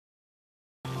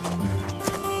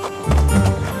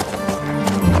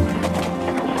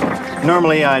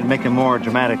Normally, I'd make a more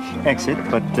dramatic exit,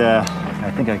 but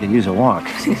I think I could use a walk.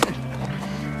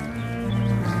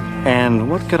 And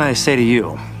what could I say to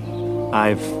you?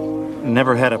 I've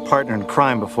never had a partner in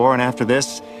crime before, and after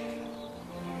this,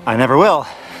 I never will.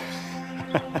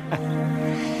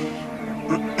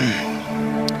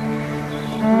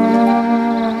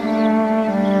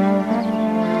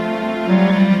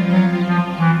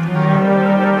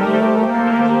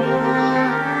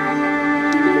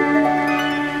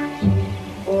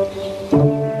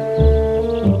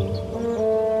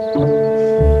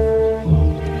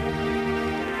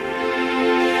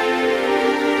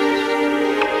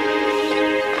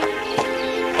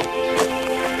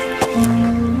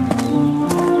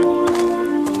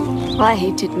 Well, I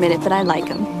hate to admit it, but I like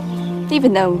him.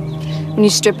 Even though, when you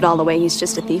strip it all away, he's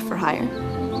just a thief for hire.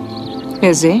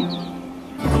 Is he?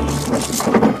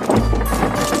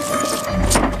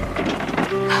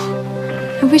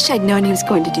 I wish I'd known he was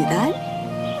going to do that.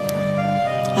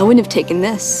 I wouldn't have taken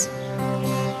this.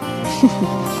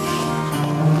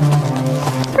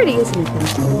 Pretty, isn't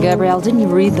it? Gabrielle, didn't you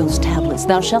read those tablets?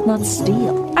 Thou shalt not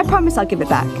steal. I promise I'll give it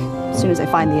back as soon as I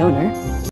find the owner.